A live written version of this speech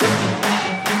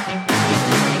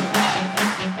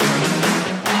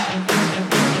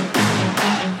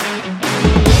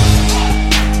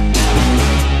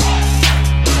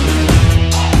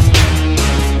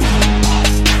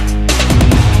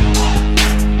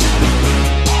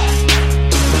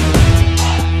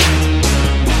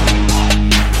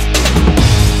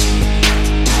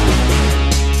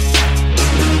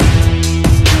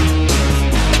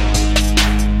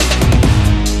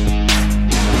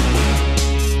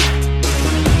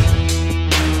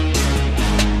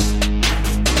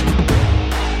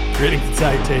Greetings and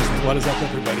salutations. What is up,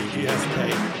 everybody?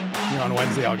 ESK here on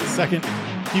Wednesday, August 2nd.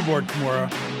 Keyboard Kimura.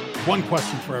 One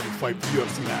question for every fight for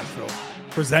UFC Nashville.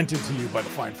 Presented to you by the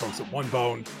fine folks at One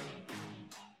Bone.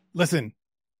 Listen,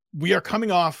 we are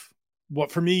coming off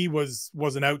what for me was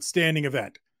an outstanding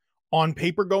event. On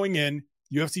paper going in,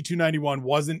 UFC 291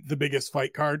 wasn't the biggest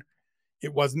fight card.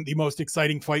 It wasn't the most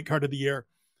exciting fight card of the year.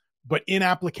 But in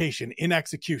application, in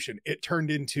execution, it turned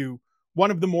into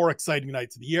one of the more exciting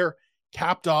nights of the year,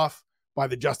 capped off by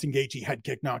the Justin Gaethje head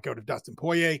kick knockout of Dustin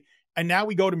Poirier. And now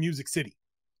we go to Music City.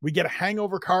 We get a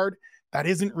hangover card that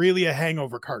isn't really a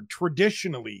hangover card.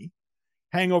 Traditionally,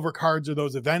 hangover cards are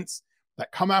those events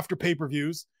that come after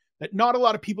pay-per-views that not a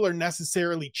lot of people are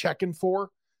necessarily checking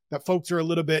for, that folks are a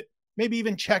little bit, maybe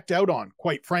even checked out on,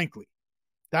 quite frankly.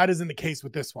 That isn't the case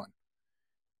with this one.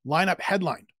 Lineup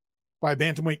headlined by a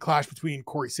bantamweight clash between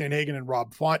Corey Sandhagen and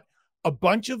Rob Font. A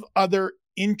bunch of other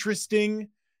interesting,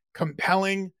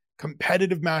 compelling,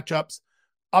 competitive matchups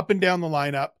up and down the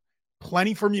lineup.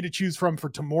 Plenty for me to choose from for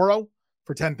tomorrow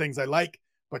for 10 things I like.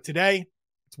 But today,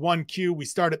 it's 1Q. We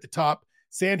start at the top.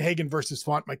 Sandhagen versus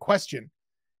Font. My question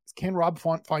is, can Rob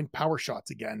Font find power shots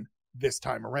again this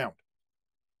time around?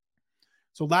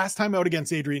 So last time out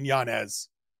against Adrian Yanez,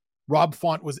 Rob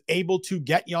Font was able to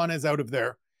get Yanez out of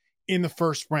there in the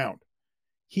first round.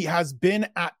 He has been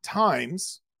at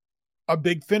times a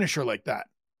big finisher like that.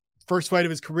 First fight of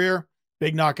his career,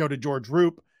 big knockout of George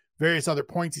Roop, various other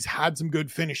points. He's had some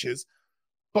good finishes.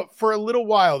 But for a little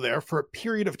while there, for a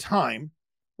period of time,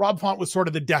 Rob Font was sort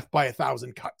of the death by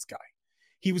 1,000 cuts guy.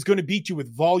 He was going to beat you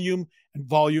with volume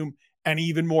and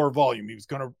even more volume. He was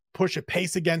going to push a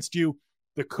pace against you.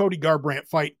 The Cody Garbrandt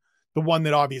fight, the one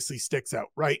that obviously sticks out,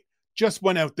 right? Just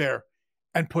went out there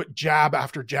and put jab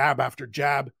after jab after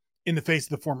jab in the face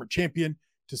of the former champion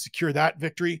to secure that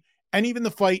victory. And even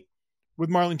the fight with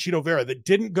Marlon Chito Vera that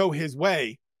didn't go his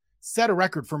way set a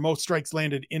record for most strikes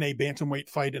landed in a bantamweight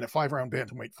fight, in a 5-round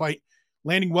bantamweight fight,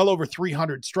 landing well over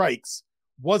 300 strikes.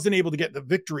 Wasn't able to get the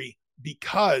victory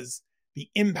because the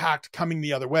impact coming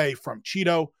the other way from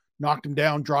Chito knocked him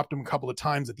down, dropped him a couple of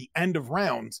times at the end of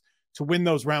rounds to win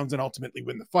those rounds and ultimately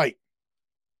win the fight.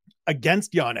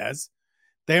 Against Yanez,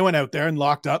 they went out there and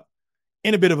locked up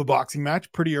in a bit of a boxing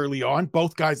match pretty early on,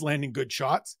 both guys landing good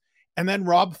shots. And then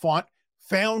Rob Font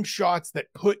found shots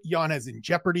that put Yanez in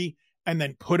jeopardy and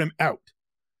then put him out.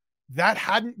 That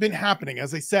hadn't been happening,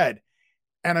 as I said.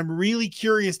 And I'm really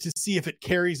curious to see if it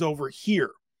carries over here.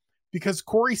 Because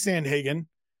Corey Sandhagen,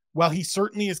 while he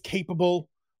certainly is capable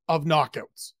of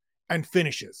knockouts and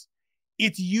finishes,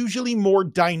 it's usually more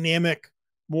dynamic,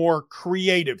 more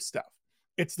creative stuff.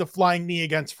 It's the flying knee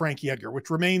against Frankie Edgar,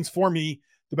 which remains for me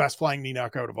the best flying knee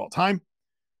knockout of all time.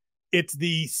 It's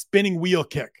the spinning wheel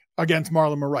kick against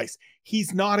Marlon Moraes.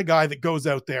 He's not a guy that goes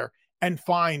out there and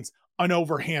finds an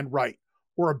overhand right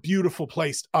or a beautiful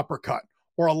placed uppercut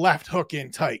or a left hook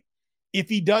in tight. If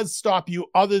he does stop you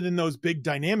other than those big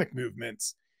dynamic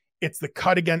movements, it's the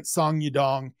cut against Song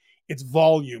Yadong. It's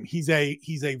volume. He's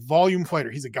a volume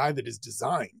fighter. He's a guy that is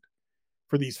designed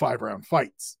for these 5-round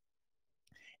fights.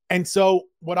 And so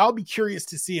what I'll be curious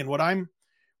to see and what I'm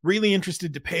really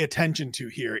interested to pay attention to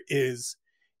here is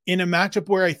in a matchup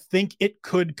where I think it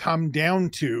could come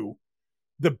down to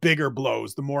the bigger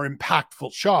blows, the more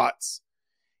impactful shots,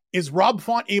 is Rob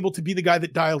Font able to be the guy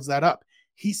that dials that up?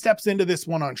 He steps into this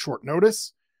one on short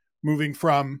notice, moving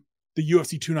from the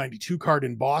UFC 292 card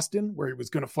in Boston, where he was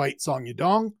going to fight Song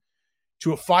Yadong,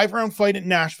 to a 5-round fight in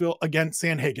Nashville against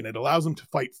Sandhagen. It allows him to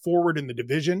fight forward in the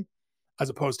division as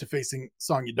opposed to facing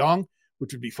Song Yadong,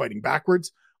 which would be fighting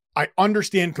backwards. I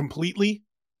understand completely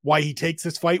why he takes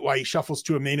this fight, why he shuffles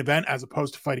to a main event as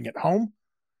opposed to fighting at home.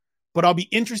 But I'll be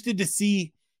interested to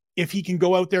see if he can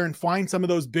go out there and find some of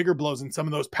those bigger blows and some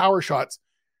of those power shots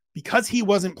because he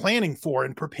wasn't planning for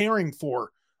and preparing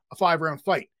for a 5-round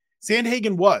fight.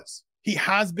 Sandhagen was. He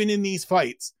has been in these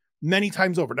fights many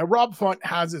times over. Now, Rob Font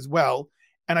has as well,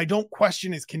 and I don't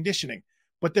question his conditioning,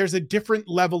 but there's a different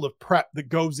level of prep that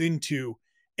goes into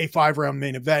a 5-round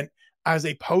main event as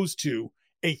opposed to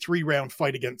a 3-round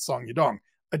fight against Song Yadong.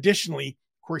 Additionally,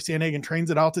 Corey Sandhagen trains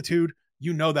at altitude.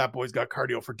 You know that boy's got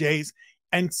cardio for days.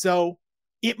 And so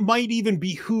it might even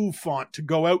behoove Font to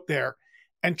go out there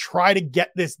and try to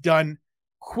get this done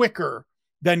quicker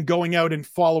than going out and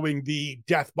following the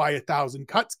death by 1,000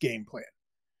 cuts game plan.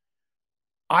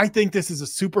 I think this is a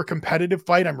super competitive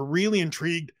fight. I'm really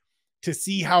intrigued to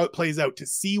see how it plays out, to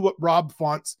see what Rob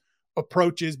Font's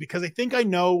approach is, because I think I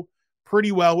know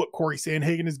pretty well what Corey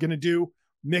Sandhagen is going to do.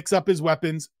 Mix up his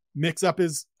weapons, mix up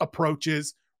his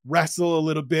approaches, wrestle a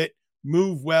little bit,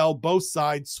 move well, both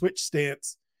sides, switch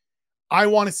stance. I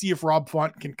want to see if Rob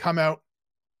Font can come out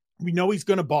We know he's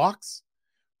going to box,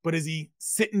 but is he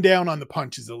sitting down on the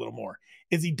punches a little more?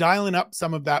 Is he dialing up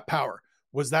some of that power?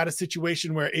 Was that a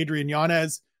situation where Adrian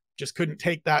Yanez just couldn't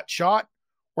take that shot?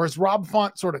 Or has Rob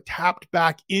Font sort of tapped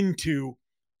back into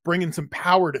bringing some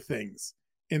power to things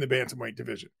in the bantamweight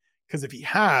division? Because if he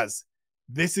has,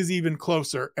 this is even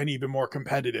closer and even more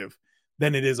competitive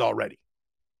than it is already.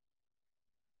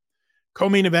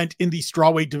 Co-main event in the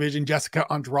strawweight division, Jessica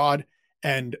Andrade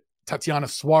and Tatiana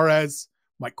Suarez.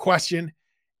 My question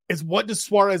is, what does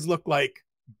Suarez look like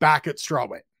back at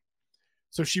strawweight?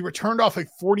 So she returned off a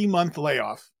 40-month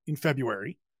layoff in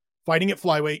February, fighting at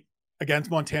flyweight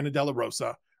against Montana De La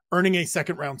Rosa, earning a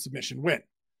second-round submission win.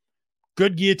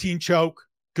 Good guillotine choke,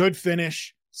 good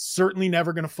finish, certainly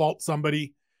never going to fault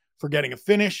somebody for getting a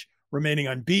finish, remaining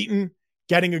unbeaten,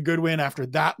 getting a good win after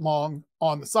that long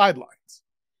on the sidelines.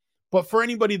 But for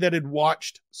anybody that had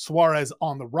watched Suarez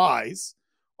on the rise,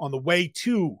 on the way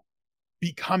to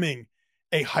becoming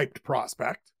a hyped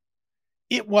prospect,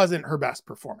 it wasn't her best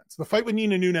performance. The fight with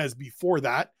Nina Nunes before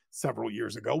that, several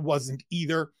years ago, wasn't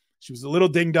either. She was a little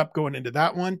dinged up going into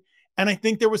that one. And I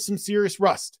think there was some serious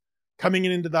rust coming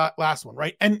into that last one,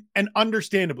 right? And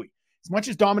understandably, as much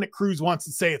as Dominic Cruz wants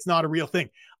to say it's not a real thing,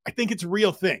 I think it's a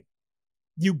real thing.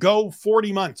 You go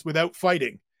 40 months without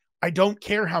fighting. I don't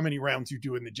care how many rounds you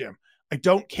do in the gym. I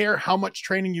don't care how much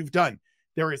training you've done.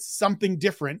 There is something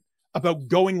different about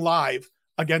going live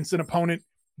against an opponent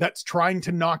that's trying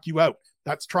to knock you out,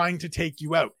 that's trying to take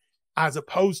you out, as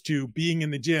opposed to being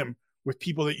in the gym with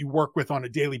people that you work with on a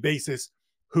daily basis,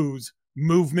 whose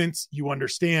movements you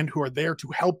understand, who are there to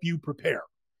help you prepare.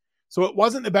 So it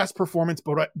wasn't the best performance,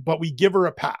 but we give her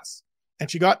a pass. And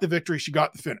she got the victory, she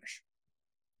got the finish.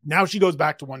 Now she goes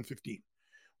back to 115,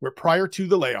 where prior to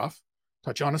the layoff,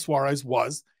 Tatiana Suarez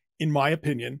was, in my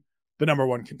opinion, the number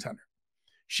one contender.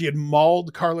 She had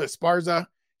mauled Carla Esparza.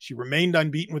 She remained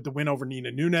unbeaten with the win over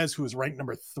Nina Nunes, who was ranked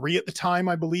number 3 at the time,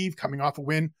 I believe, coming off a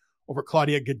win over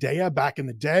Claudia Gadelha back in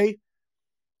the day.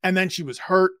 And then she was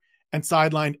hurt and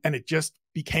sidelined, and it just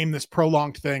became this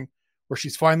prolonged thing where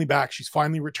she's finally back. She's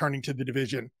finally returning to the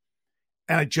division.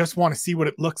 And I just want to see what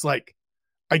it looks like.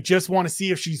 I just want to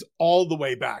see if she's all the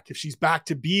way back, if she's back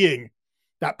to being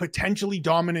that potentially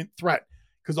dominant threat.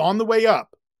 Because on the way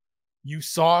up, you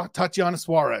saw Tatiana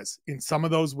Suarez in some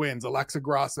of those wins, Alexa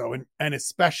Grasso, and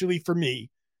especially for me,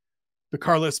 the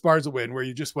Carla Esparza win, where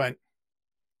you just went,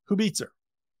 who beats her?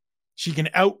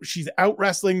 She's out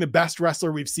wrestling the best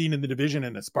wrestler we've seen in the division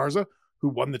in Esparza, who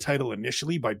won the title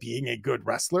initially by being a good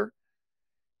wrestler.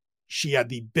 She had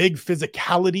the big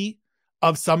physicality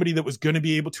of somebody that was going to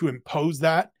be able to impose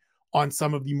that on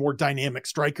some of the more dynamic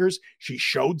strikers. She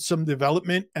showed some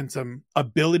development and some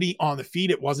ability on the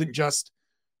feet. It wasn't just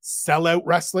sellout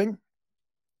wrestling,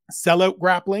 sellout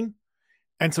grappling.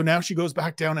 And so now she goes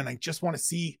back down, and I just want to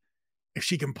see if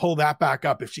she can pull that back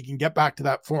up, if she can get back to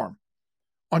that form.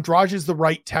 Andrade is the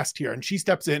right test here, and she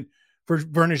steps in for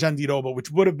Verna Jandiroba,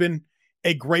 which would have been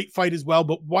a great fight as well,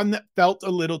 but one that felt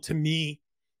a little, to me,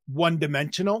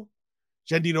 one-dimensional.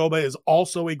 Jandiroba is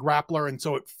also a grappler, and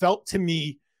so it felt to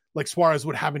me like Suarez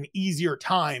would have an easier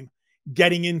time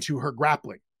getting into her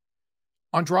grappling.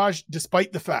 Andrade,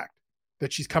 despite the fact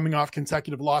that she's coming off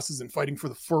consecutive losses and fighting for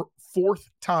the fourth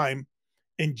time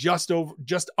in just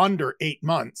under 8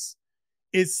 months,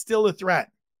 is still a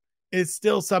threat. Is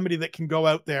still somebody that can go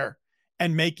out there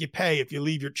and make you pay if you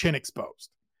leave your chin exposed,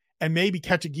 and maybe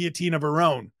catch a guillotine of her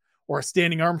own or a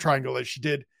standing arm triangle as she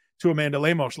did to Amanda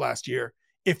Lemos last year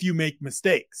if you make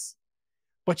mistakes.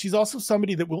 But she's also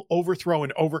somebody that will overthrow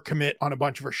and overcommit on a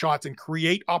bunch of her shots and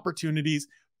create opportunities,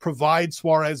 provide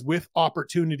Suarez with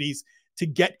opportunities to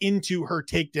get into her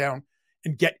takedown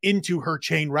and get into her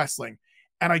chain wrestling.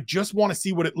 And I just want to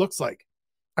see what it looks like.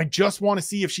 I just want to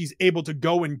see if she's able to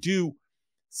go and do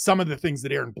some of the things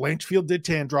that Erin Blanchfield did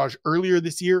to Andrade earlier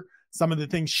this year, some of the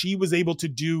things she was able to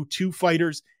do to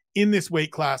fighters in this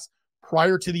weight class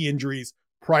prior to the injuries,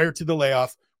 prior to the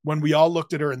layoff, when we all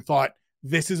looked at her and thought,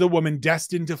 this is a woman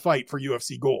destined to fight for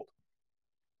UFC gold.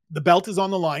 The belt is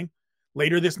on the line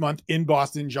later this month in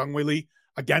Boston, Zhang Weili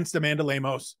against Amanda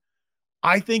Lemos.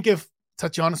 I think if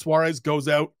Tatiana Suarez goes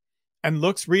out and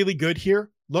looks really good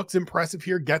here, looks impressive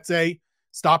here, gets a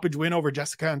stoppage win over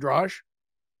Jessica Andrade,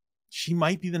 she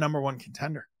might be the number one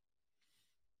contender.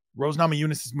 Rose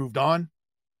Namajunas has moved on.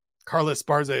 Carla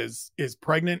Esparza is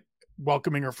pregnant,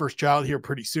 welcoming her first child here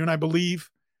pretty soon, I believe.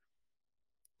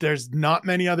 There's not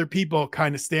many other people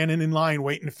kind of standing in line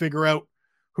waiting to figure out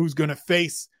who's going to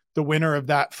face the winner of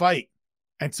that fight.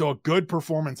 And so a good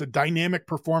performance, a dynamic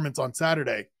performance on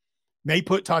Saturday may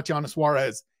put Tatiana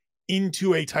Suarez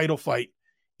into a title fight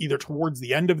either towards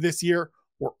the end of this year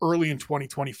or early in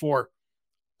 2024.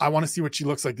 I want to see what she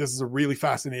looks like. This is a really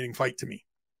fascinating fight to me.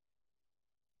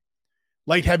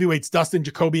 Light heavyweights, Dustin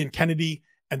Jacoby and Kennedy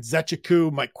and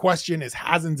Nzechukwu. My question is,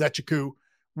 hasn't Nzechukwu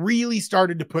really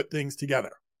started to put things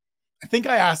together? I think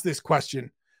I asked this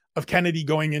question of Kennedy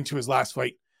going into his last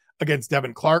fight against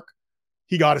Devin Clark.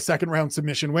 He got a second round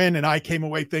submission win, and I came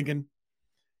away thinking,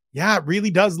 yeah, it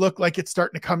really does look like it's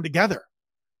starting to come together.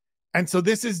 And so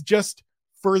this is just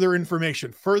further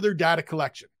information, further data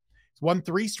collection. He's won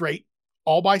 3 straight,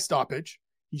 all by stoppage.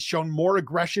 He's shown more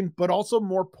aggression, but also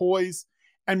more poise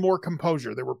and more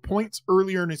composure. There were points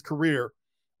earlier in his career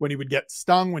when he would get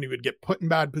stung, when he would get put in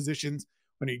bad positions,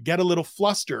 when he'd get a little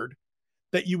flustered,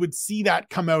 that you would see that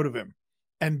come out of him.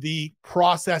 And the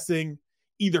processing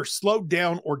either slowed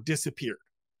down or disappeared.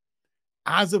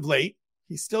 As of late,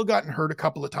 he's still gotten hurt a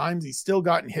couple of times. He's still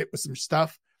gotten hit with some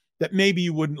stuff that maybe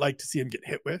you wouldn't like to see him get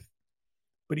hit with,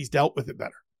 but he's dealt with it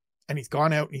better. And he's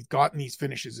gone out and he's gotten these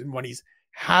finishes. And when he's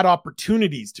had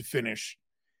opportunities to finish,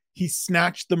 he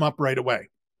snatched them up right away.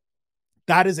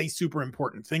 That is a super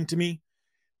important thing to me.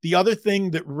 The other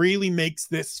thing that really makes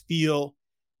this feel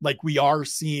like we are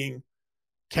seeing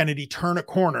Kennedy turn a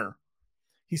corner,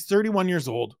 he's 31 years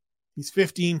old. He's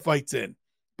 15 fights in.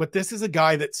 But this is a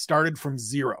guy that started from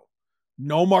zero.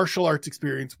 No martial arts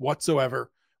experience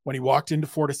whatsoever when he walked into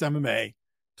Fortis MMA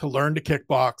to learn to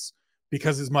kickbox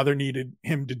because his mother needed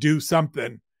him to do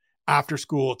something after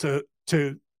school to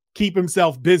keep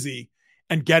himself busy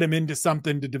and get him into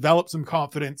something to develop some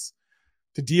confidence,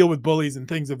 to deal with bullies and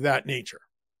things of that nature.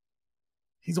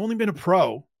 He's only been a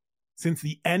pro since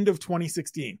the end of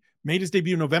 2016. Made his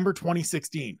debut November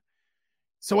 2016.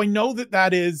 So I know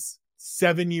that is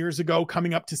 7 years ago,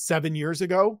 coming up to 7 years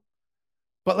ago.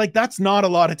 But like, that's not a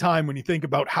lot of time when you think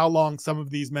about how long some of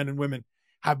these men and women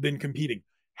have been competing.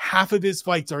 Half of his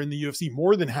fights are in the UFC.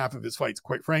 More than half of his fights,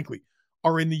 quite frankly,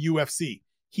 are in the UFC.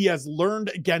 He has learned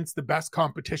against the best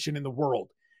competition in the world.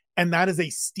 And that is a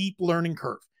steep learning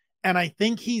curve. And I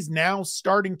think he's now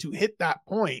starting to hit that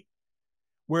point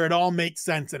where it all makes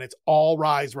sense and it's all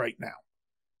rise right now.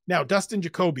 Now, Dustin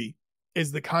Jacoby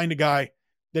is the kind of guy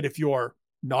that if you're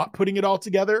not putting it all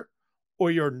together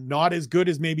or you're not as good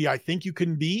as maybe I think you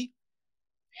can be,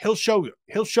 he'll show you.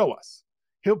 He'll show us.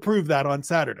 He'll prove that on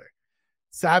Saturday.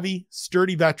 Savvy,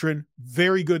 sturdy veteran,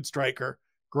 very good striker,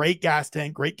 great gas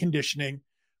tank, great conditioning.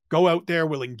 Go out there,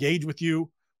 we'll engage with you.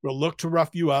 We'll look to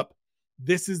rough you up.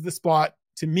 This is the spot,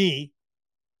 to me,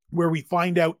 where we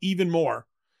find out even more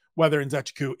whether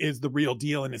Nzechukwu is the real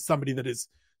deal and is somebody that is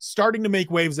starting to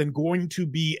make waves and going to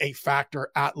be a factor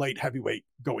at light heavyweight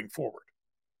going forward.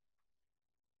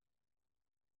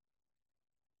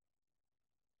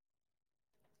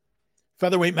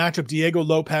 Featherweight matchup, Diego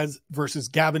Lopez versus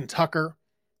Gavin Tucker.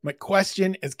 My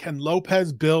question is, can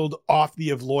Lopez build off the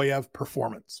Evloev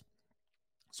performance?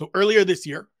 So earlier this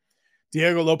year,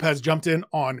 Diego Lopez jumped in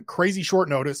on crazy short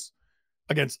notice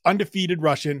against undefeated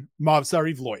Russian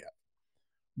Movsar Evloev.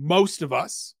 Most of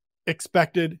us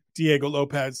expected Diego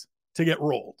Lopez to get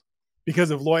rolled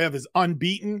because Evloev is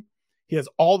unbeaten. He has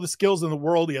all the skills in the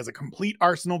world. He has a complete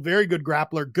arsenal, very good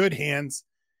grappler, good hands.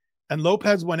 And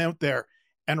Lopez went out there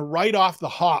and right off the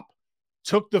hop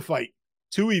took the fight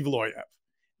to Evloev.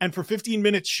 And for 15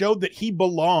 minutes showed that he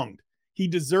belonged. He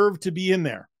deserved to be in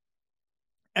there.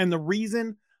 And the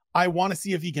reason I want to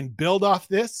see if he can build off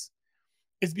this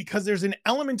is because there's an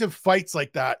element of fights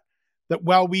like that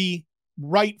while we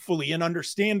rightfully and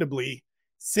understandably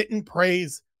sit and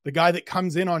praise the guy that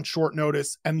comes in on short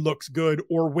notice and looks good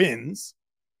or wins,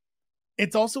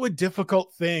 it's also a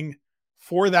difficult thing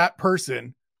for that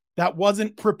person that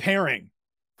wasn't preparing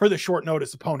for the short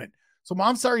notice opponent. So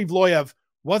Movsar Evloev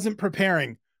wasn't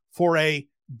preparing for a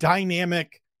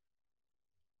dynamic,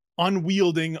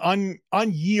 unyielding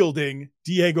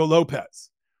Diego Lopez,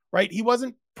 right? He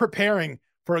wasn't preparing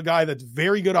for a guy that's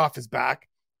very good off his back,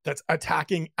 that's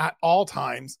attacking at all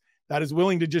times, that is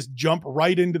willing to just jump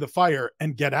right into the fire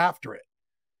and get after it.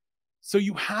 So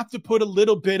you have to put a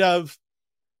little bit of,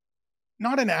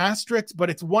 not an asterisk, but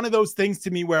it's one of those things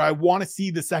to me where I want to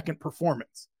see the second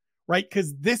performance, right?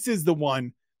 Because this is the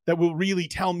one that will really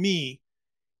tell me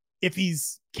if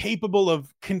he's capable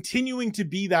of continuing to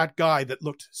be that guy that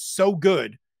looked so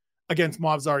good against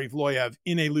Movsar Evloev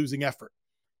in a losing effort.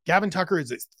 Gavin Tucker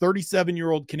is a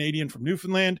 37-year-old Canadian from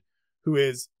Newfoundland who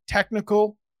is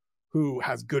technical, who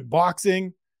has good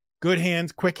boxing, good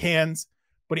hands, quick hands,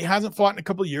 but he hasn't fought in a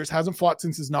couple of years, hasn't fought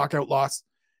since his knockout loss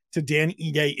to Dan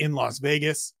Ige in Las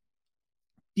Vegas.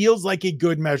 Feels like a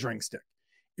good measuring stick.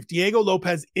 If Diego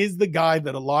Lopez is the guy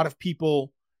that a lot of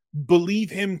people believe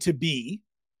him to be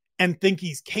and think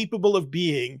he's capable of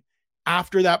being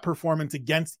after that performance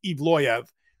against Evloev,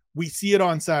 we see it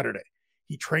on Saturday.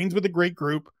 He trains with a great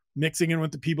group, mixing in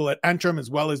with the people at Entrim, as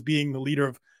well as being the leader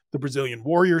of the Brazilian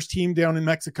Warriors team down in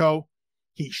Mexico.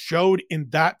 He showed in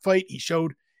that fight, he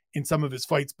showed in some of his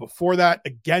fights before that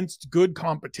against good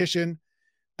competition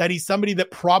that he's somebody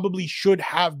that probably should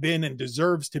have been and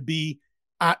deserves to be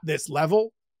at this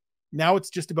level. Now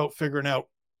it's just about figuring out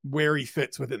where he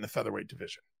fits within the featherweight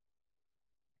division.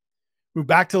 Move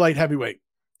back to light heavyweight.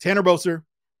 Tanner Boser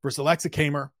versus Alexa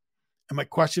Kamer. And my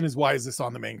question is, why is this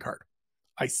on the main card?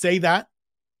 I say that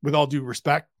with all due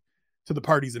respect to the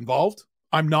parties involved.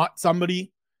 I'm not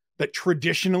somebody that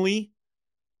traditionally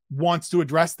wants to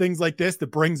address things like this, that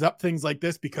brings up things like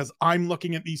this, because I'm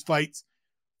looking at these fights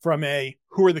from a,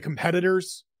 who are the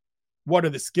competitors? What are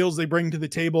the skills they bring to the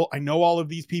table? I know all of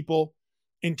these people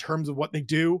in terms of what they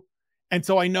do. And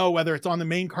so I know whether it's on the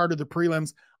main card or the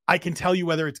prelims, I can tell you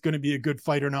whether it's going to be a good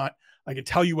fight or not. I can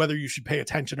tell you whether you should pay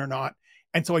attention or not.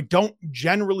 And so I don't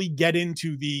generally get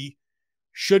into the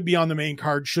should be on the main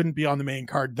card, shouldn't be on the main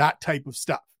card, that type of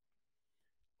stuff.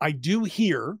 I do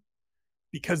here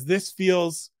because this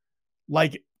feels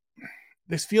like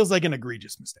an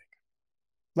egregious mistake.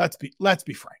 Let's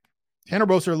be frank. Tanner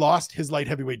Boser lost his light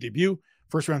heavyweight debut,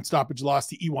 first round stoppage loss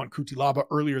to Iwan Kutilaba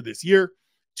earlier this year,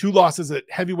 2 losses at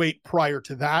heavyweight prior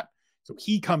to that. So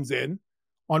he comes in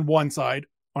on one side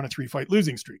on a 3-fight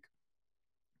losing streak.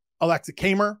 Alexa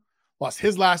Kamer lost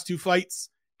his last 2 fights,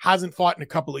 hasn't fought in a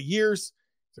couple of years.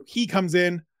 So he comes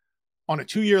in on a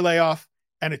 2-year layoff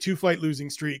and a 2-fight losing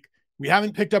streak. We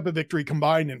haven't picked up a victory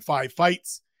combined in 5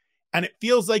 fights. And it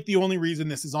feels like the only reason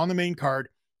this is on the main card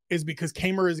is because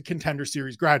Kamer is a Contender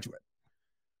Series graduate.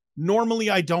 Normally,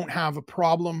 I don't have a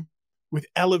problem with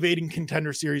elevating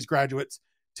Contender Series graduates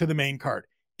to the main card.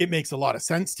 It makes a lot of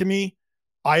sense to me.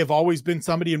 I have always been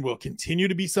somebody and will continue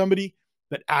to be somebody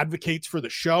that advocates for the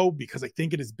show because I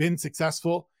think it has been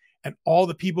successful. And all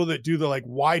the people that do the like,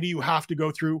 why do you have to go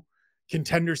through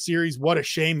Contender Series? What a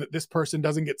shame that this person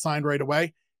doesn't get signed right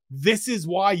away. This is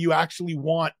why you actually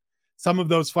want some of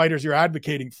those fighters you're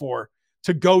advocating for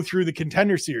to go through the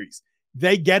Contender Series.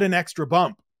 They get an extra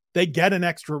bump. They get an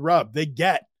extra rub. They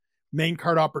get main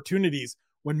card opportunities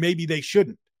when maybe they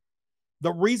shouldn't.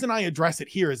 The reason I address it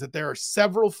here is that there are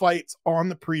several fights on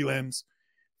the prelims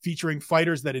featuring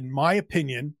fighters that, in my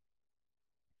opinion,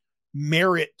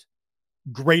 merit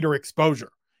greater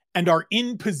exposure and are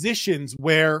in positions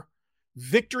where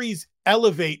victories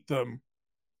elevate them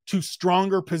to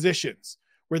stronger positions,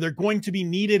 where they're going to be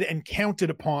needed and counted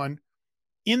upon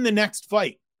in the next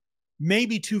fight,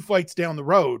 maybe 2 fights down the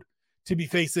road, to be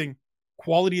facing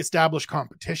quality established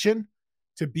competition,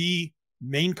 to be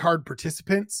main card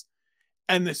participants.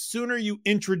 And the sooner you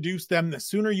introduce them, the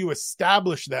sooner you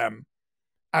establish them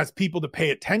as people to pay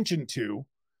attention to,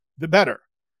 the better.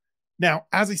 Now,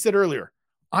 as I said earlier,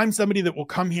 I'm somebody that will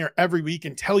come here every week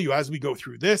and tell you as we go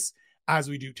through this, as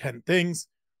we do 10 things,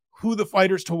 who the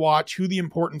fighters to watch, who the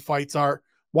important fights are,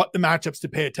 what the matchups to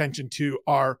pay attention to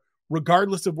are,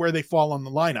 regardless of where they fall on the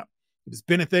lineup. It has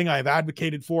been a thing I have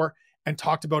advocated for and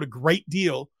talked about a great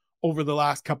deal over the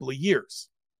last couple of years.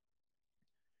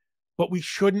 But we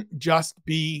shouldn't just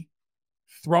be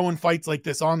throwing fights like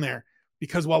this on there,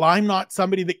 because while I'm not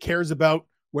somebody that cares about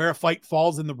where a fight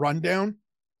falls in the rundown,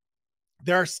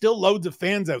 there are still loads of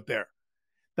fans out there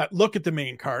that look at the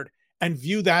main card and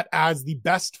view that as the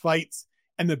best fights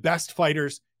and the best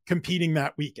fighters competing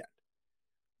that weekend.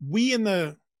 We in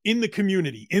the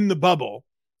community, in the bubble,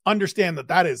 understand that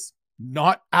that is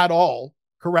not at all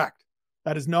correct.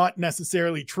 That is not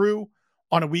necessarily true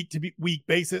on a week-to-week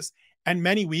basis. And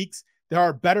many weeks, there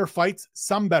are better fights,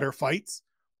 some better fights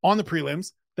on the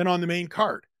prelims than on the main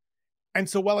card. And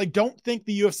so while I don't think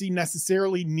the UFC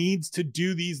necessarily needs to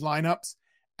do these lineups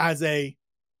as a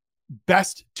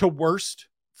best to worst,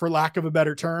 for lack of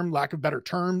better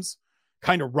terms,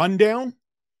 kind of rundown,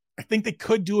 I think they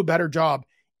could do a better job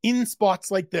in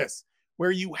spots like this,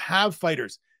 where you have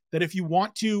fighters that if you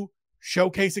want to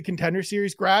showcase a Contender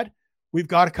Series grad, we've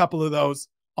got a couple of those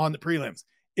on the prelims.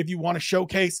 If you want to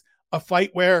showcase a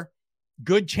fight where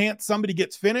good chance somebody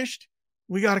gets finished,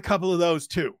 we got a couple of those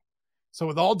too. So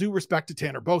with all due respect to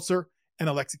Tanner Boser and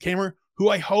Alexa Kamer, who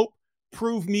I hope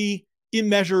prove me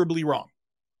immeasurably wrong.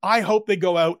 I hope they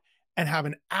go out and have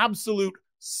an absolute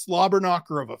slobber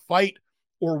knocker of a fight,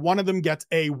 or one of them gets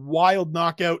a wild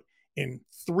knockout in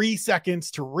 3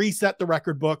 seconds to reset the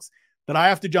record books, that I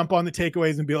have to jump on the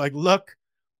takeaways and be like, look,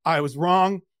 I was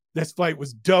wrong. This fight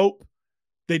was dope.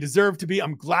 They deserve to be.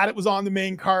 I'm glad it was on the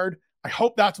main card. I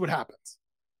hope that's what happens.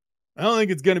 I don't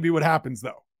think it's going to be what happens,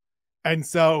 though. And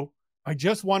so I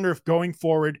just wonder if going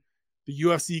forward, the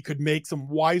UFC could make some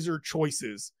wiser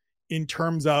choices in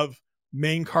terms of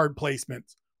main card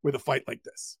placements with a fight like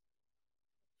this.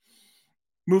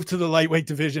 Move to the lightweight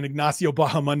division, Ignacio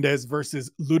Bahamondes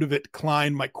versus Ludovic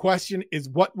Klein. My question is,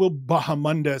 what will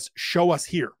Bahamondes show us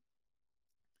here?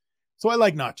 So I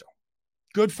like Nacho.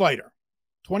 Good fighter.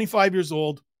 25 years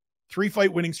old,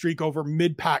 3-fight winning streak over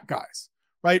mid-pack guys,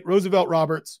 right? Roosevelt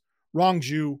Roberts, Rong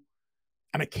Zhu,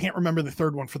 and I can't remember the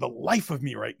third one for the life of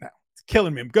me right now. It's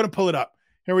killing me. I'm going to pull it up.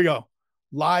 Here we go.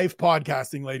 Live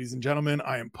podcasting, ladies and gentlemen.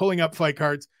 I am pulling up fight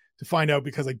cards to find out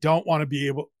because I don't want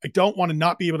to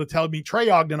not be able to tell me Trey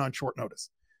Ogden on short notice.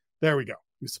 There we go.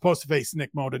 He was supposed to face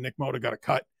Nick Moda. Nick Moda got a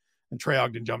cut, and Trey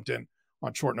Ogden jumped in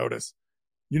on short notice.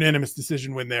 Unanimous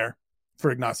decision win there for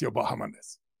Ignacio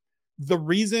Bahamondes. The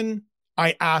reason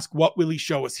I ask what will he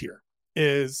show us here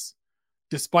is,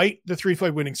 despite the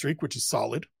 3-fight winning streak, which is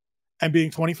solid, and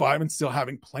being 25 and still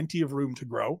having plenty of room to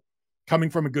grow, coming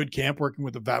from a good camp, working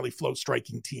with a Valley Flow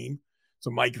striking team.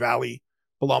 So Mike Valley,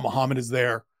 Bilal Muhammad is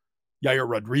there, Yair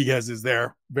Rodriguez is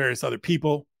there, various other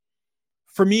people.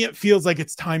 For me, it feels like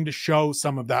it's time to show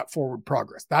some of that forward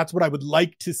progress. That's what I would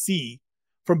like to see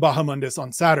from Bahamondes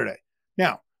on Saturday.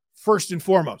 Now, first and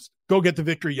foremost, go get the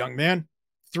victory, young man.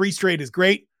 3 straight is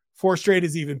great. 4 straight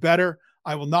is even better.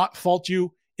 I will not fault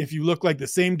you if you look like the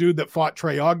same dude that fought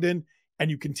Trey Ogden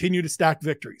and you continue to stack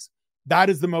victories. That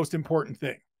is the most important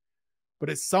thing. But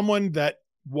as someone that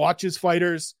watches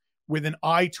fighters with an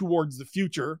eye towards the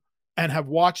future and have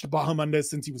watched Bahamondes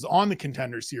since he was on the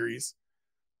Contender Series,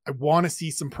 I want to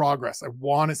see some progress. I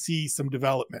want to see some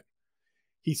development.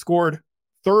 He scored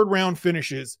 3rd-round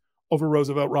finishes over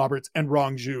Roosevelt Roberts and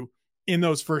Rong Zhu in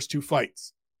those first 2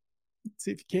 fights. Let's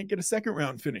see if you can't get a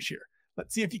 2nd-round finish here.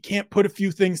 Let's see if you can't put a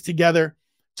few things together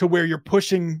to where you're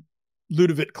pushing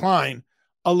Ludovic Klein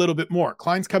a little bit more.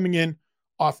 Klein's coming in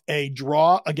off a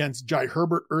draw against Jai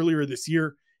Herbert earlier this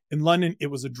year. In London, it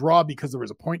was a draw because there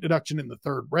was a point deduction in the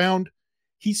 3rd round.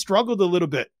 He struggled a little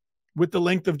bit with the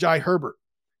length of Jai Herbert.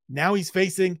 Now he's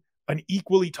facing an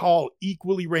equally tall,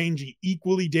 equally rangy,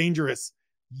 equally dangerous,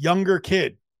 younger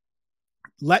kid.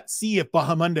 Let's see if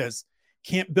Bahamondes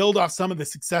can't build off some of the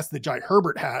success that Jai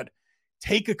Herbert had,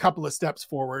 take a couple of steps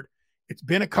forward. It's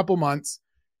been a couple months.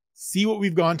 See what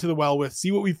we've gone to the well with,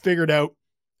 see what we've figured out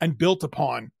and built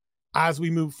upon as we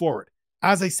move forward.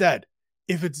 As I said,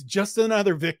 if it's just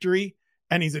another victory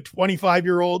and he's a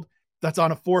 25-year-old that's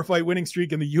on a 4-fight winning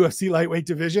streak in the UFC lightweight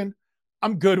division,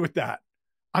 I'm good with that.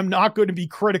 I'm not going to be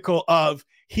critical of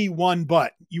he won,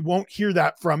 but you won't hear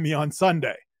that from me on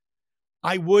Sunday.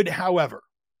 I would, however,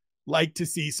 like to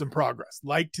see some progress,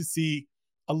 like to see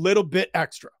a little bit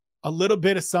extra, a little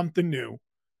bit of something new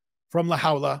from La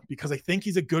Jaula, because I think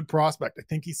he's a good prospect. I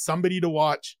think he's somebody to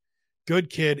watch. Good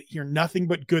kid. Hear nothing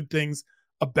but good things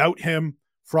about him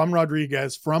from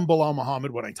Rodriguez, from Bilal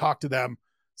Muhammad when I talk to them.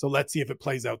 So let's see if it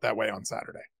plays out that way on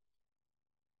Saturday.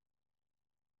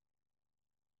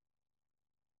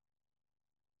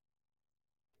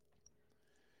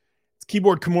 It's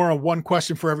Keyboard Kimura, one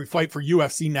question for every fight for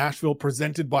UFC Nashville,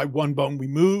 presented by One Bone. We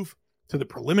move to the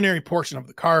preliminary portion of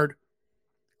the card,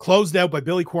 closed out by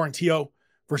Billy Quarantillo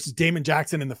versus Damon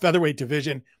Jackson in the featherweight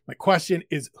division. My question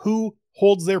is, who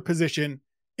holds their position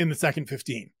in the second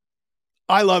 15?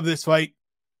 I love this fight.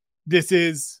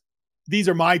 These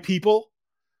are my people,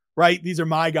 right? These are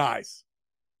my guys.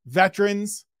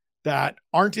 Veterans that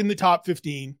aren't in the top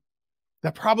 15,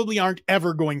 that probably aren't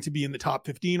ever going to be in the top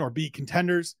 15 or be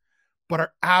contenders, but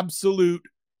are absolute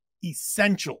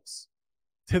essentials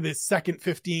to this second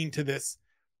 15, to this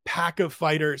pack of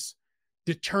fighters,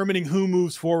 determining who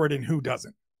moves forward and who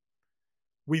doesn't.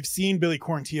 We've seen Billy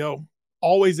Quarantillo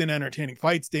always in entertaining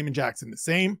fights. Damon Jackson the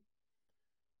same.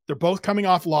 They're both coming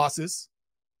off losses,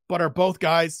 but are both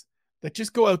guys that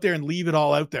just go out there and leave it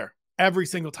all out there every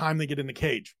single time they get in the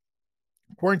cage.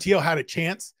 Quarantillo had a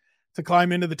chance to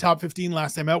climb into the top 15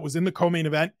 last time out, was in the co-main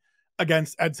event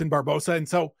against Edson Barbosa. And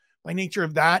so by nature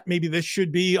of that, maybe this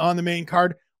should be on the main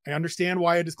card. I understand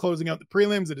why it is closing out the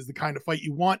prelims. It is the kind of fight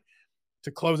you want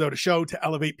to close out a show, to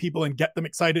elevate people and get them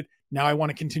excited. Now I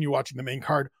want to continue watching the main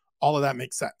card. All of that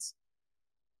makes sense.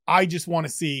 I just want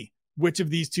to see which of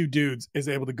these two dudes is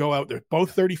able to go out there.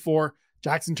 Both 34.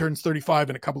 Jackson turns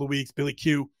 35 in a couple of weeks. Billy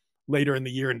Q later in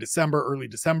the year in December, early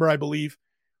December, I believe.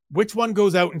 Which one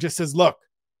goes out and just says, look,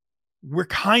 we're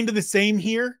kind of the same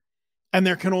here, and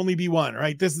there can only be one,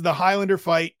 right? This is the Highlander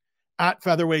fight at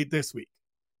featherweight this week.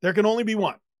 There can only be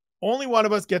one. Only one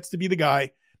of us gets to be the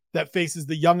guy that faces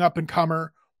the young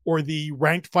up-and-comer or the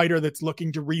ranked fighter that's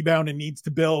looking to rebound and needs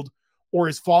to build, or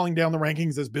is falling down the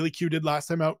rankings as Billy Q did last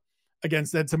time out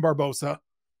against Edson Barbosa.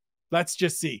 Let's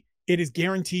just see. It is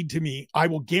guaranteed to me. I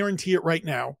will guarantee it right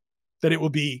now that it will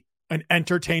be an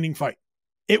entertaining fight.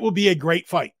 It will be a great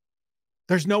fight.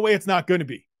 There's no way it's not going to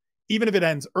be. Even if it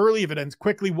ends early, if it ends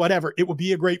quickly, whatever, it will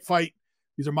be a great fight.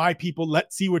 These are my people.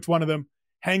 Let's see which one of them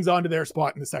hangs on to their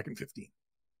spot in the second 15.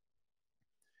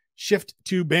 Shift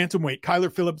to bantamweight,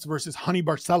 Kyler Phillips versus Honey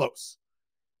Barcelos.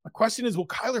 My question is, will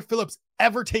Kyler Phillips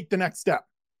ever take the next step?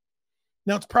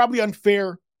 Now, it's probably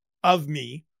unfair of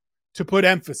me to put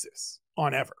emphasis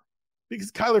on ever,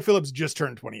 because Kyler Phillips just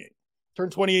turned 28.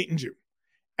 Turned 28 in June.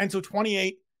 And so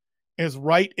 28 is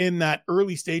right in that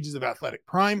early stages of athletic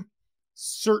prime.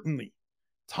 Certainly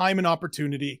time and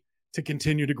opportunity to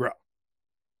continue to grow.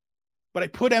 But I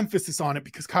put emphasis on it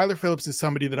because Kyler Phillips is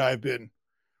somebody that I've been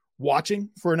watching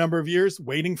for a number of years,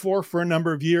 waiting for a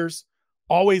number of years,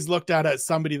 always looked at as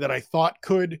somebody that I thought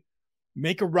could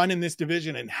make a run in this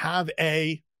division and have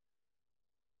a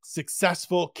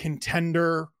successful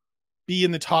contender, be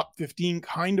in the top 15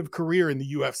 kind of career in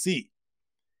the UFC.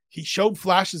 He showed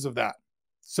flashes of that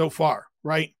so far,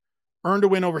 right? Earned a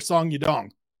win over Song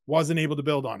Yadong, wasn't able to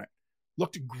build on it.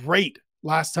 Looked great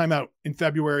last time out in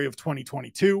February of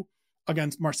 2022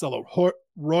 against Marcelo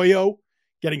Royo,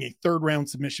 getting a third round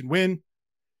submission win.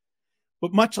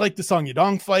 But much like the Song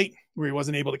Yadong fight, where he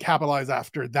wasn't able to capitalize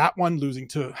after that one, losing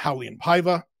to Raulian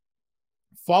Paiva,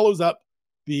 follows up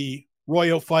the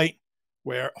Royo fight,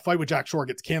 where a fight with Jack Shore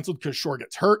gets canceled because Shore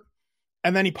gets hurt.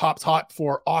 And then he pops hot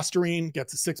for Osterine,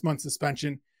 gets a 6-month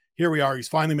suspension. Here we are. He's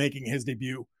finally making his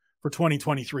debut for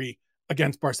 2023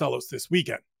 against Barcelos this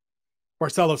weekend.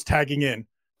 Barcelos tagging in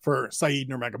for Said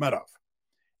Nurmagomedov.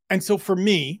 And so for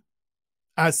me,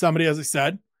 as somebody, as I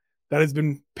said, that has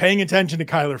been paying attention to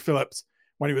Kyler Phillips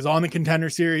when he was on the Contender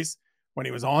Series, when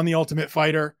he was on the Ultimate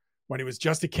Fighter, when he was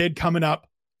just a kid coming up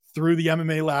through the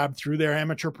MMA lab, through their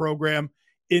amateur program,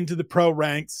 into the pro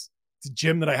ranks. It's a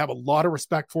gym that I have a lot of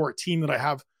respect for, a team that I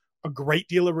have a great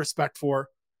deal of respect for.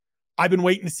 I've been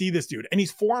waiting to see this dude. And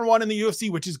he's 4-1 in the UFC,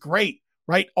 which is great,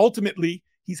 right? Ultimately,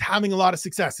 he's having a lot of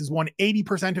success. He's won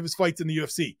 80% of his fights in the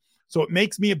UFC. So it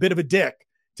makes me a bit of a dick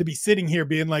to be sitting here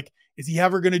being like, is he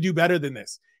ever going to do better than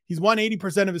this? He's won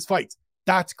 80% of his fights.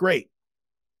 That's great.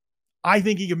 I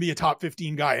think he can be a top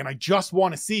 15 guy. And I just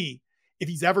want to see if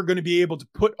he's ever going to be able to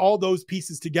put all those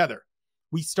pieces together.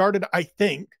 We started, I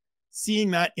think,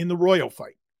 seeing that in the Royo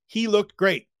fight. He looked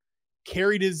great.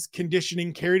 Carried his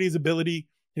conditioning, carried his ability,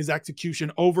 his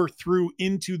execution over through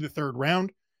into the third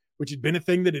round, which had been a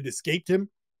thing that had escaped him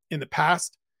in the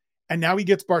past. And now he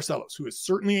gets Barcelos, who is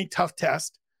certainly a tough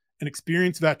test, an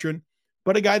experienced veteran,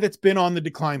 but a guy that's been on the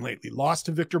decline lately. Lost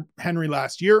to Victor Henry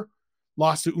last year,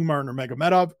 lost to Umar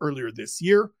Nurmagomedov earlier this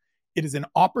year. It is an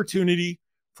opportunity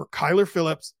for Kyler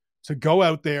Phillips to go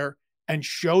out there and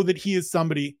show that he is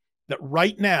somebody that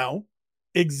right now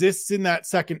exists in that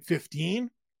second 15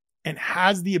 and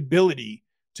has the ability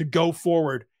to go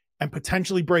forward and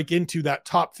potentially break into that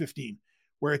top 15,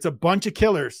 where it's a bunch of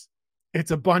killers.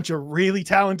 It's a bunch of really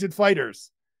talented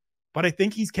fighters, but I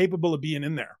think he's capable of being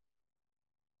in there.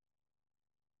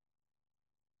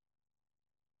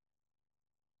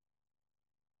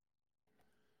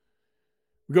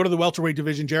 We go to the welterweight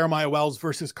division, Jeremiah Wells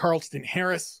versus Carlston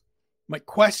Harris. My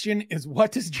question is,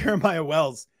 what does Jeremiah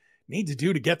Wells need to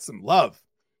do to get some love?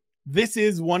 This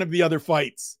is one of the other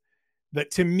fights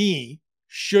that to me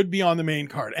should be on the main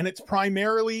card. And it's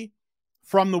primarily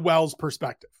from the Wells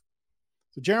perspective.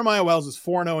 So Jeremiah Wells is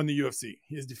 4-0 in the UFC.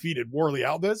 He has defeated Warley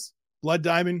Alves, Blood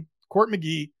Diamond, Court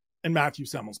McGee, and Matthew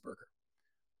Semmelsberger.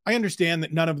 I understand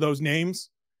that none of those names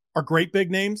are great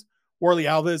big names. Warley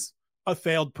Alves, a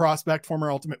failed prospect, former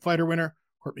Ultimate Fighter winner.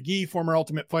 Court McGee, former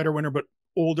Ultimate Fighter winner, but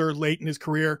older, late in his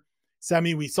career.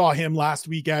 Semi, we saw him last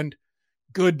weekend.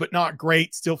 Good, but not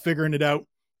great. Still figuring it out.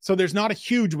 So there's not a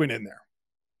huge win in there.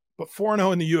 But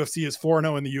 4-0 in the UFC is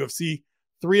 4-0 in the UFC.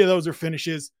 3 of those are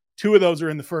finishes. 2 of those are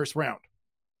in the first round.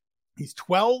 He's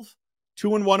 12,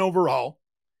 2-1 overall.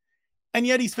 And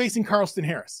yet he's facing Carlston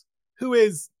Harris, who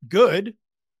is good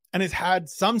and has had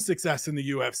some success in the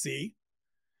UFC.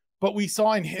 But we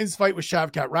saw in his fight with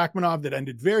Shavkat Rakhmonov that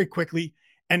ended very quickly,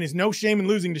 and is no shame in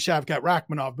losing to Shavkat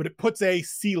Rakhmonov, but it puts a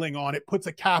ceiling on, it puts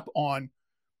a cap on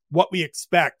what we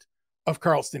expect of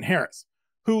Carlston Harris,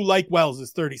 who, like Wells,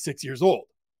 is 36 years old.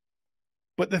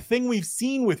 But the thing we've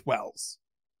seen with Wells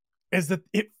is that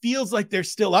it feels like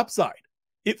there's still upside.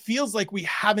 It feels like we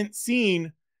haven't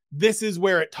seen this is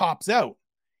where it tops out.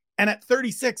 And at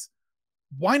 36,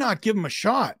 why not give him a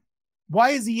shot?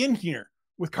 Why is he in here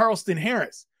with Carlston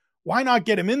Harris? Why not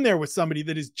get him in there with somebody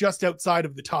that is just outside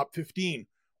of the top 15,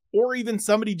 or even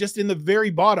somebody just in the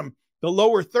very bottom, the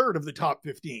lower third of the top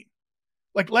 15?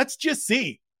 Like, let's just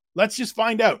see. Let's just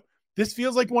find out. This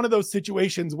feels like one of those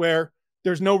situations where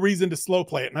there's no reason to slow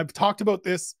play it. And I've talked about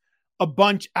this a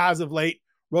bunch as of late,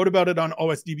 wrote about it on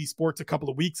OSDB Sports a couple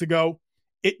of weeks ago.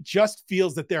 It just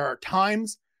feels that there are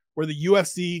times where the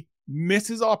UFC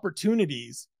misses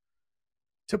opportunities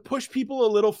to push people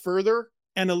a little further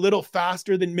and a little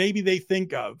faster than maybe they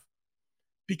think of,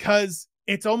 because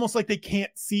it's almost like they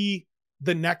can't see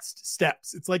the next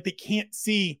steps. It's like they can't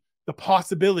see the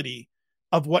possibility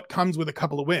of what comes with a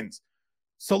couple of wins.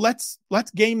 So let's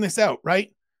game this out,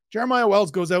 right? Jeremiah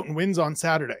Wells goes out and wins on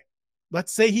Saturday.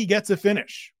 Let's say he gets a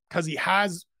finish because he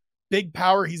has big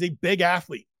power. He's a big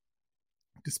athlete.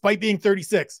 Despite being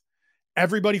 36,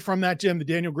 everybody from that gym, the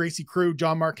Daniel Gracie crew,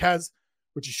 John Marquez,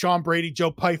 which is Sean Brady,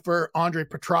 Joe Pyfer, Andre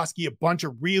Petrosky, a bunch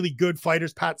of really good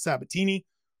fighters, Pat Sabatini,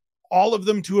 all of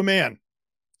them to a man.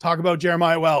 Talk about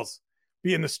Jeremiah Wells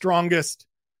being the strongest,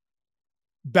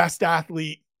 best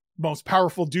athlete, most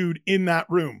powerful dude in that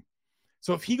room.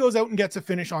 So if he goes out and gets a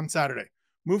finish on Saturday,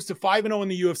 moves to 5-0 in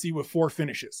the UFC with 4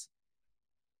 finishes,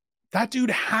 that dude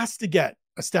has to get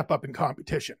a step up in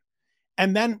competition.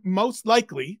 And then most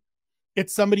likely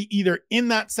it's somebody either in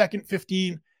that second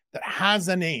 15 that has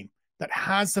a name, that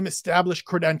has some established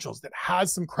credentials, that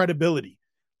has some credibility,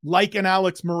 like an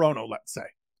Alex Morono, let's say,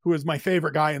 who is my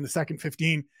favorite guy in the second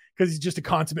 15 because he's just a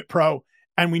consummate pro.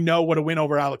 And we know what a win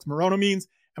over Alex Morono means,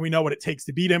 and we know what it takes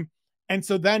to beat him. And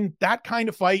so then that kind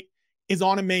of fight is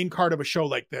on a main card of a show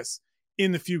like this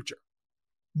in the future.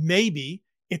 Maybe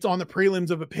it's on the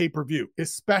prelims of a pay-per-view,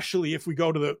 especially if we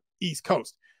go to the East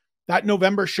Coast. That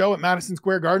November show at Madison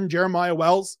Square Garden, Jeremiah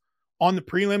Wells on the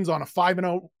prelims on a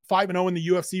 5-0 in the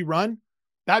UFC run,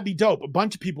 that'd be dope. A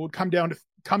bunch of people would come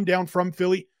down from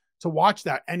Philly to watch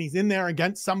that, and he's in there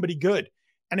against somebody good.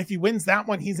 And if he wins that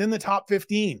one, he's in the top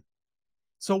 15.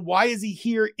 So why is he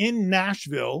here in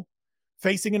Nashville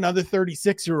facing another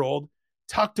 36-year-old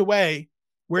tucked away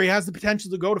where he has the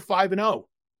potential to go to 5-0?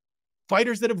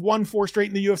 Fighters that have won 4 straight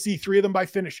in the UFC, 3 of them by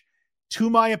finish,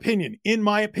 in my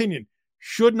opinion,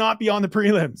 should not be on the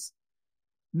prelims.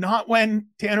 Not when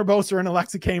Tanner Boser and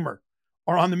Alexa Kamer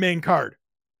are on the main card.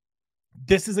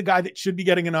 This is a guy that should be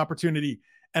getting an opportunity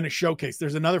and a showcase.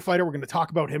 There's another fighter, we're going to talk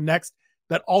about him next,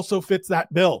 that also fits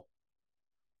that bill.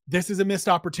 This is a missed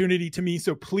opportunity to me.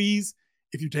 So please,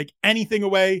 if you take anything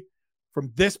away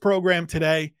from this program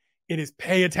today, it is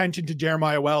pay attention to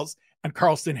Jeremiah Wells and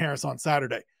Carlston Harris on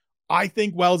Saturday. I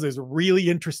think Wells is really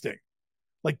interesting.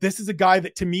 Like, this is a guy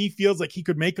that to me feels like he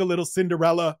could make a little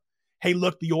Cinderella, hey,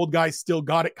 look, the old guy still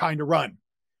got it kind of run.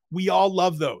 We all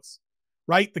love those,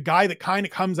 right? The guy that kind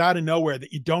of comes out of nowhere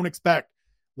that you don't expect.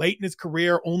 Late in his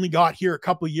career, only got here a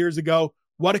couple of years ago.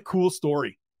 What a cool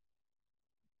story.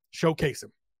 Showcase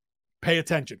him. Pay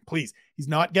attention, please. He's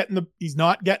not getting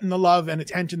the love and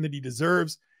attention that he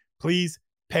deserves. Please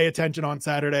pay attention on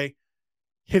Saturday.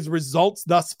 His results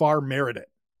thus far merit it.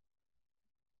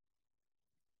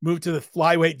 Move to the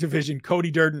flyweight division. Cody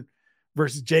Durden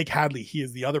versus Jake Hadley. He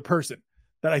is the other person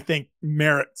that I think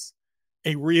merits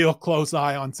a real close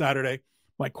eye on Saturday.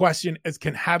 My question is,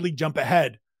 can Hadley jump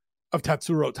ahead of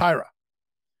Tatsuro Taira?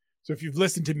 So if you've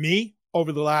listened to me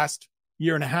over the last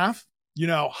year and a half, you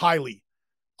know highly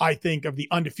I think of the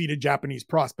undefeated Japanese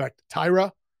prospect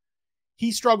Taira.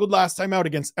 He struggled last time out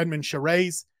against Edmund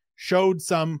Charez, showed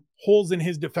some holes in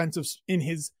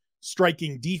his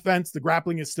striking defense. The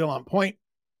grappling is still on point.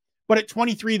 But at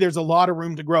 23, there's a lot of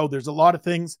room to grow. There's a lot of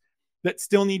things that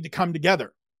still need to come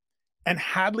together. And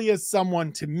Hadley is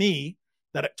someone to me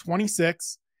that at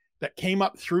 26, that came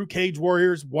up through Cage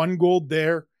Warriors, won gold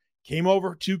there, came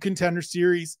over to Contender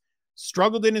Series,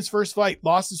 struggled in his first fight,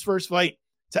 lost his first fight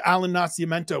to Alan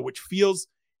Nascimento, which feels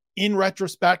in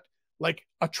retrospect like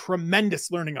a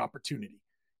tremendous learning opportunity.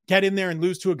 Get in there and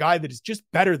lose to a guy that is just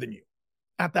better than you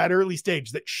at that early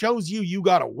stage, that shows you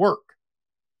got to work.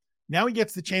 Now he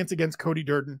gets the chance against Cody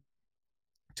Durden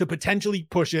to potentially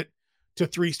push it to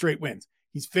 3 straight wins.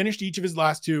 He's finished each of his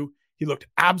last 2. He looked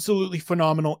absolutely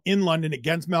phenomenal in London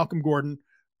against Malcolm Gordon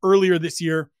earlier this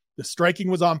year. The striking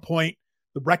was on point.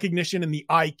 The recognition and the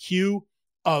IQ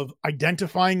of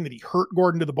identifying that he hurt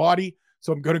Gordon to the body,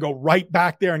 so I'm going to go right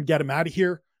back there and get him out of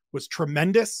here, was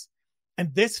tremendous.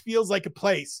 And this feels like a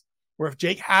place where if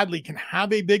Jake Hadley can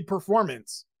have a big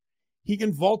performance, he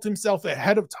can vault himself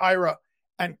ahead of Taira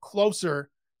and closer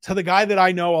to the guy that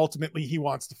I know ultimately he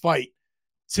wants to fight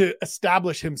to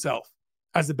establish himself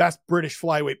as the best British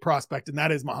flyweight prospect, and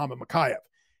that is Muhammad Mokaev.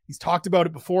 He's talked about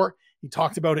it before. He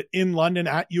talked about it in London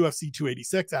at UFC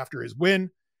 286 after his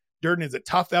win. Durden is a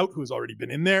tough out who's already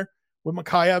been in there with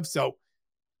Mokaev, so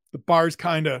the bar's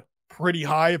kind of pretty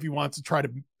high if he wants to try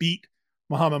to beat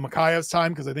Muhammad Mokaev's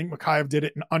time, because I think Mokaev did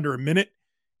it in under a minute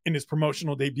in his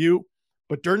promotional debut.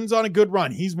 But Durden's on a good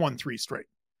run. He's won 3 straight.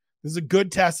 This is a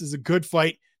good test. This is a good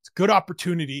fight. It's a good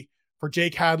opportunity for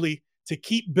Jake Hadley to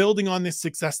keep building on this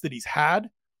success that he's had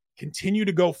continue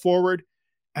to go forward,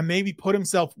 and maybe put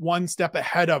himself one step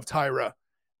ahead of Tyra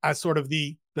as sort of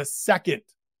the second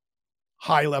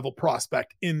high-level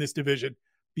prospect in this division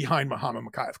behind Muhammad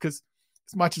Mokaev. Because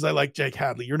as much as I like Jake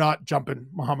Hadley, you're not jumping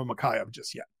Muhammad Mokaev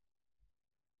just yet.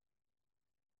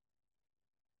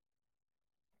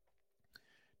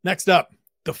 Next up,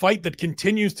 the fight that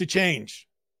continues to change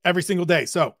every single day.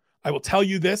 So I will tell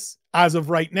you this as of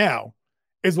right now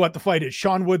is what the fight is.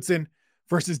 Sean Woodson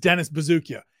versus Dennis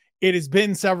Buzukja. It has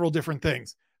been several different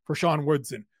things for Sean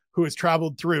Woodson, who has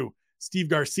traveled through Steve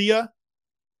Garcia,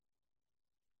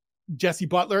 Jesse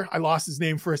Butler. I lost his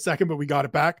name for a second, but we got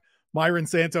it back. Myron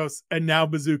Santos, and now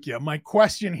Buzukja. My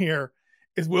question here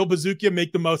is, will Buzukja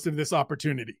make the most of this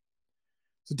opportunity?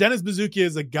 So Dennis Buzukja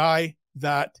is a guy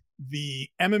that the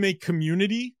MMA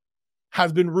community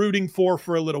has been rooting for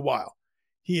a little while.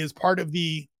 He is part of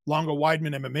the Longo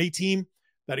Weidman MMA team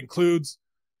that includes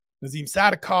Nazim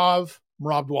Sadikov,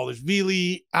 Merab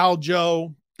Dvalishvili,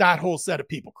 Aljo, that whole set of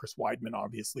people. Chris Weidman,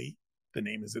 obviously, the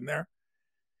name is in there.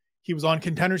 He was on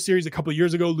Contender Series a couple of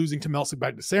years ago, losing to Melsik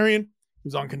Bagdasaryan. He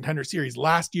was on Contender Series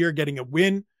last year, getting a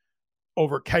win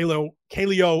over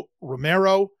Kaleo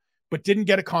Romero, but didn't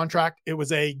get a contract. It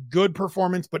was a good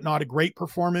performance, but not a great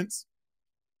performance.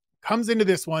 Comes into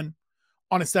this one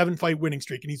on a 7-fight winning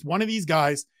streak. And he's one of these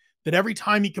guys that every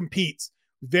time he competes,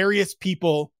 various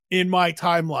people in my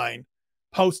timeline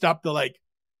post up the like,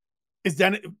 is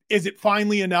it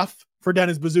finally enough for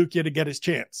Dennis Buzukja to get his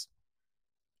chance?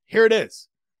 Here it is.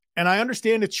 And I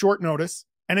understand it's short notice,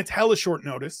 and it's hella short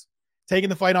notice, taking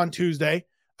the fight on Tuesday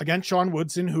against Sean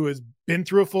Woodson, who has been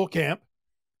through a full camp,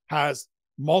 has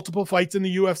multiple fights in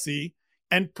the UFC,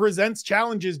 and presents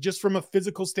challenges just from a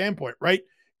physical standpoint, right?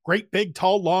 Great, big,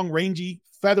 tall, long, rangy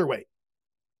featherweight.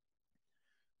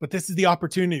 But this is the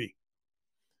opportunity.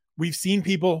 We've seen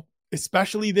people,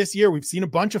 especially this year, we've seen a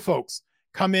bunch of folks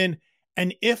come in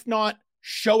and if not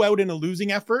show out in a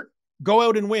losing effort, go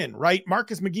out and win, right?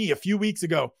 Marcus McGee a few weeks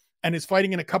ago and is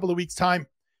fighting in a couple of weeks' time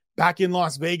back in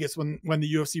Las Vegas when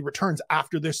the UFC returns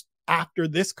after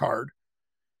this card.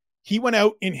 He went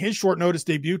out in his short notice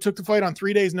debut, took the fight on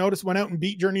 3 days' notice, went out and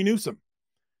beat Journey Newsom.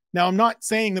 Now, I'm not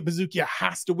saying that Buzukja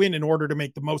has to win in order to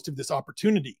make the most of this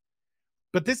opportunity,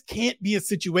 but this can't be a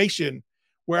situation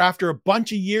where after a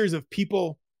bunch of years of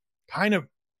people kind of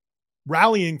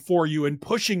rallying for you and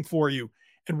pushing for you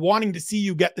and wanting to see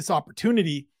you get this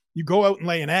opportunity, you go out and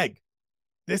lay an egg.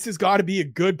 This has got to be a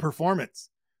good performance.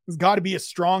 It's got to be a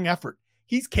strong effort.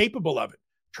 He's capable of it.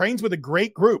 Trains with a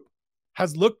great group.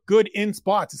 Has looked good in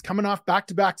spots. Is coming off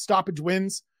back-to-back stoppage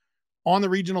wins on the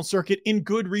regional circuit in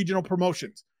good regional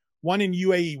promotions. One in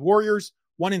UAE Warriors,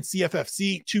 one in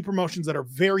CFFC, two promotions that are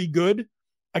very good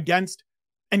against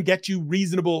and get you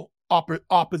reasonable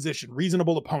opposition,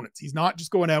 reasonable opponents. He's not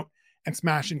just going out and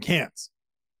smashing cans.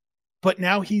 But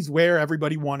now he's where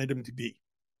everybody wanted him to be.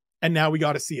 And now we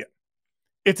got to see it.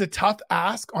 It's a tough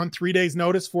ask on 3 days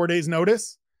notice, 4 days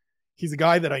notice. He's a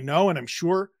guy that I know and I'm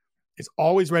sure is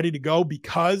always ready to go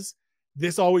because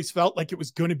this always felt like it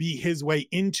was going to be his way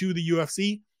into the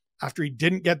UFC after he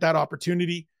didn't get that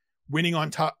opportunity winning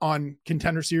on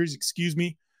Contender Series,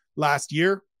 last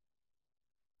year.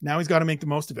 Now he's got to make the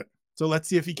most of it. So let's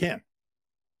see if he can.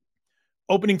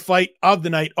 Opening fight of the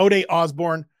night, Ode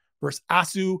Osborne versus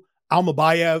Asu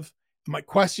Almabayev. My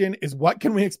question is, what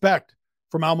can we expect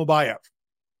from Almabayev?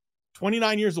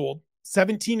 29 years old,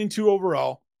 17-2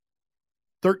 overall,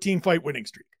 13-fight winning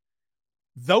streak.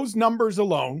 Those numbers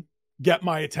alone get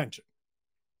my attention.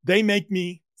 They make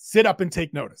me sit up and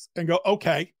take notice and go,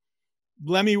 okay,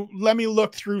 let me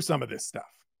look through some of this stuff.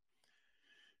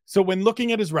 So when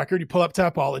looking at his record, you pull up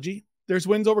Tapology, there's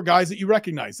wins over guys that you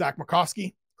recognize. Zach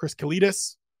Markovsky, Chris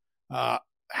Kalidas,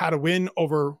 had a win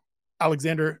over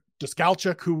Alexander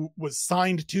Duskalchuk, who was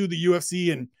signed to the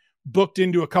UFC and booked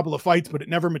into a couple of fights, but it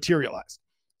never materialized.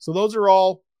 So those are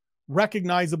all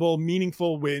recognizable,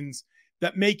 meaningful wins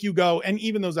that make you go, and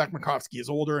even though Zach Markovsky is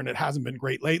older and it hasn't been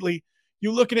great lately,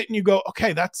 you look at it and you go,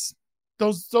 okay,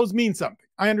 those mean something.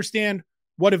 I understand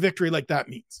what a victory like that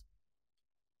means.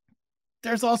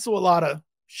 There's also a lot of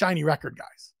shiny record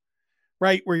guys,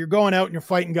 right? Where you're going out and you're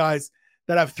fighting guys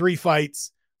that have 3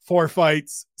 fights, 4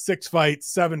 fights, 6 fights,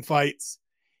 7 fights.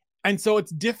 And so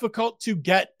it's difficult to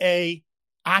get a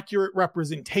accurate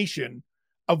representation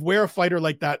of where a fighter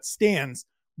like that stands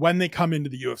when they come into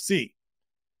the UFC,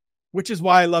 which is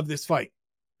why I love this fight,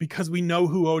 because we know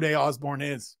who Ode Osborne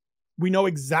is. We know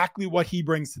exactly what he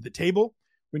brings to the table.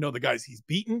 We know the guys he's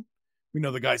beaten. We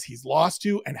know the guys he's lost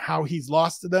to and how he's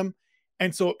lost to them.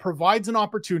 And so it provides an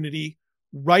opportunity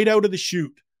right out of the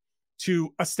chute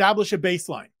to establish a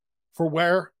baseline for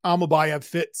where Almabayev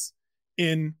fits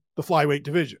in the flyweight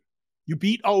division. You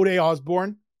beat Ode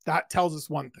Osborne, that tells us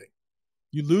one thing.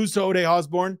 You lose to Ode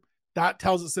Osborne, that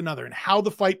tells us another. And how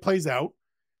the fight plays out,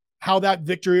 how that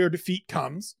victory or defeat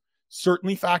comes,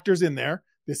 certainly factors in there.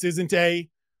 This isn't a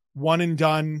one and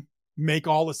done, make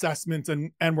all assessments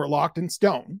and we're locked in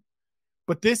stone.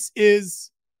 But this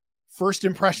is first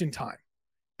impression time.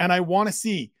 And I want to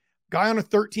see guy on a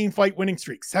 13 fight winning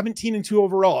streak, 17-2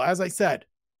 overall. As I said,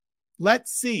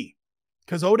 let's see.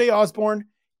 Because Ode Osborne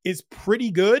is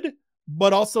pretty good,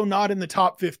 but also not in the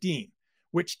top 15,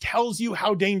 which tells you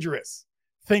how dangerous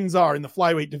things are in the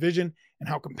flyweight division and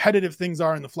how competitive things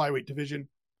are in the flyweight division.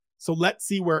 So let's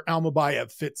see where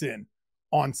Almabayev fits in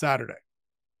on Saturday.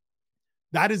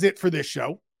 That is it for this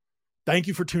show. Thank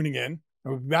you for tuning in.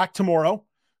 I'll be back tomorrow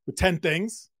with 10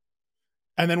 things.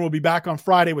 And then we'll be back on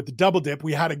Friday with the double dip.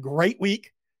 We had a great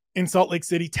week in Salt Lake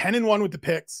City, 10-1 with the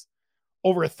picks,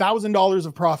 over $1,000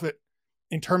 of profit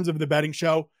in terms of the betting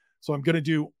show. So I'm going to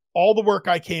do all the work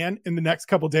I can in the next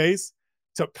couple days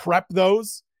to prep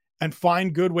those and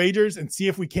find good wagers and see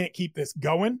if we can't keep this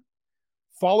going.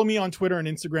 Follow me on Twitter and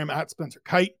Instagram at Spencer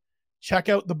Kite. Check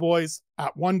out the boys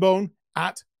at OneBone,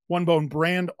 at OneBone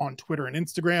Brand on Twitter and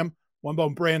Instagram,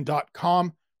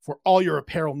 onebonebrand.com for all your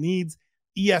apparel needs.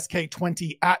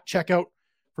 ESK20 at checkout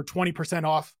for 20%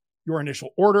 off your initial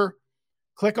order.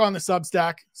 Click on the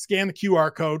Substack, scan the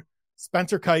QR code,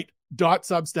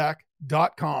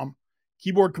 spencerkite.substack.com,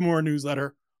 Keyboard Kimura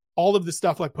newsletter, all of the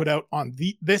stuff I put out on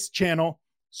this channel,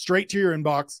 straight to your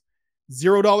inbox.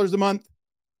 $0 a month,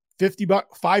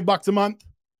 $5 a month,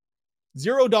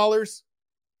 $0,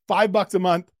 $5 a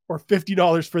month, or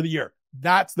 $50 for the year.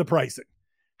 That's the pricing.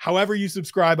 However you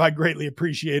subscribe, I greatly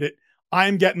appreciate it. I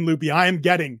am getting loopy. I am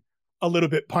getting a little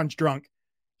bit punch drunk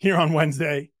here on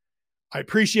Wednesday. I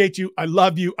appreciate you. I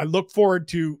love you. I look forward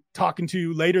to talking to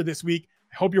you later this week.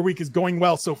 I hope your week is going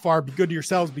well so far. Be good to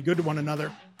yourselves. Be good to one another.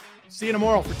 See you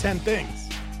tomorrow for 10 things.